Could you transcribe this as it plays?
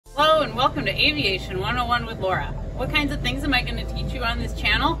welcome to Aviation 101 with Laura. What kinds of things am I going to teach you on this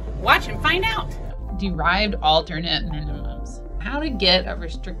channel? Watch and find out. Derived alternate minimums. How to get a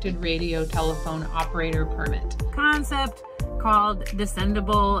restricted radio telephone operator permit. Concept called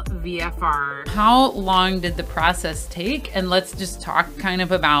descendable VFR. How long did the process take? And let's just talk kind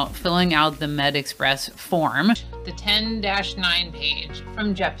of about filling out the MedExpress form. The 10-9 page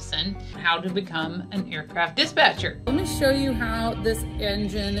from Jeppesen, how to become an aircraft dispatcher. Let me show you how this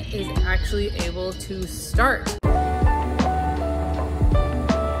engine is actually able to start.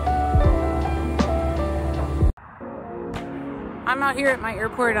 I'm out here at my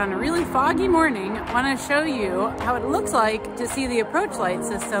airport on a really foggy morning. I want to show you how it looks like to see the approach light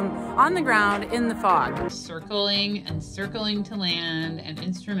system on the ground in the fog. Circling and circling to land and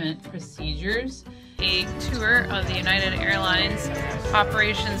instrument procedures. A tour of the United Airlines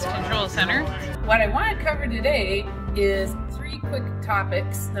Operations Control Center. What I want to cover today is 3 quick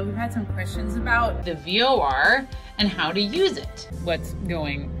topics that we've had some questions about. The VOR and how to use it. What's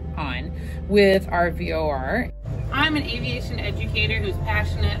going on with our VOR. I'm an aviation educator who's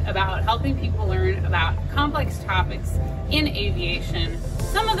passionate about helping people learn about complex topics in aviation.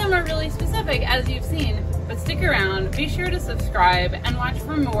 Some of them are really specific, as you've seen, but stick around, be sure to subscribe and watch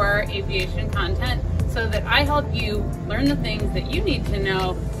for more aviation content so that I help you learn the things that you need to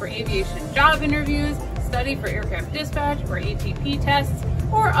know for aviation job interviews, study for aircraft dispatch or ATP tests,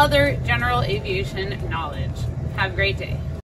 or other general aviation knowledge. Have a great day.